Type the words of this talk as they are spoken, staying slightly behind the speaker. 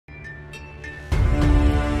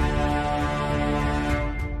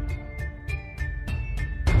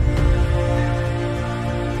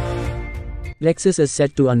Lexus is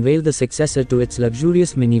set to unveil the successor to its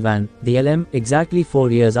luxurious minivan, the LM, exactly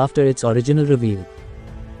 4 years after its original reveal.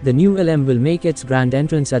 The new LM will make its grand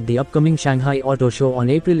entrance at the upcoming Shanghai Auto Show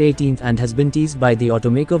on April 18 and has been teased by the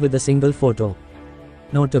automaker with a single photo.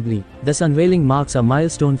 Notably, this unveiling marks a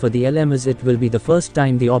milestone for the LM as it will be the first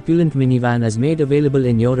time the opulent minivan is made available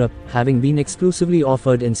in Europe, having been exclusively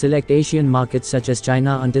offered in select Asian markets such as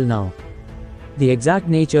China until now. The exact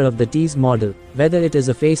nature of the teased model, whether it is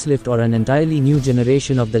a facelift or an entirely new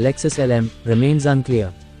generation of the Lexus LM, remains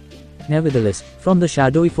unclear. Nevertheless, from the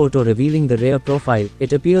shadowy photo revealing the rear profile,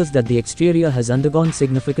 it appears that the exterior has undergone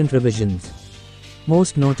significant revisions.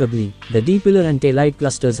 Most notably, the D-pillar and taillight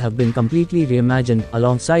clusters have been completely reimagined,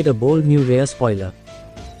 alongside a bold new rear spoiler.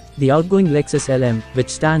 The outgoing Lexus LM, which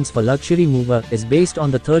stands for Luxury Mover, is based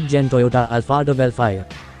on the third-gen Toyota Alphard Velfire.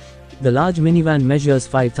 The large minivan measures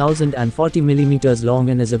 5,040 mm long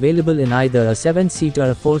and is available in either a 7-seater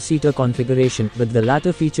or 4-seater configuration, with the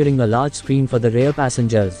latter featuring a large screen for the rear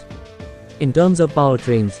passengers. In terms of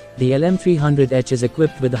powertrains, the LM300H is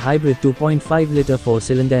equipped with a hybrid 2.5-liter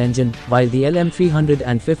 4-cylinder engine, while the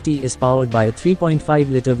LM350 is powered by a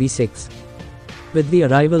 3.5-liter V6. With the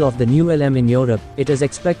arrival of the new LM in Europe, it is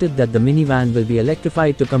expected that the minivan will be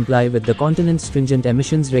electrified to comply with the continent's stringent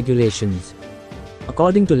emissions regulations.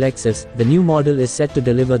 According to Lexus, the new model is set to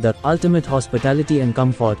deliver the ultimate hospitality and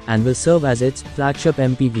comfort and will serve as its flagship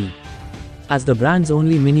MPV. As the brand's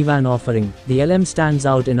only minivan offering, the LM stands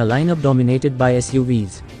out in a lineup dominated by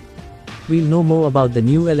SUVs. We'll know more about the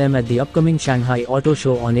new LM at the upcoming Shanghai Auto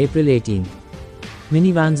Show on April 18.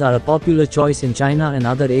 Minivans are a popular choice in China and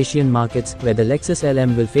other Asian markets, where the Lexus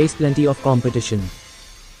LM will face plenty of competition.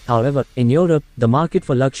 However, in Europe, the market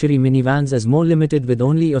for luxury minivans is more limited, with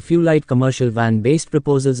only a few light commercial van-based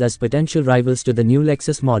proposals as potential rivals to the new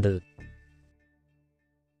Lexus model.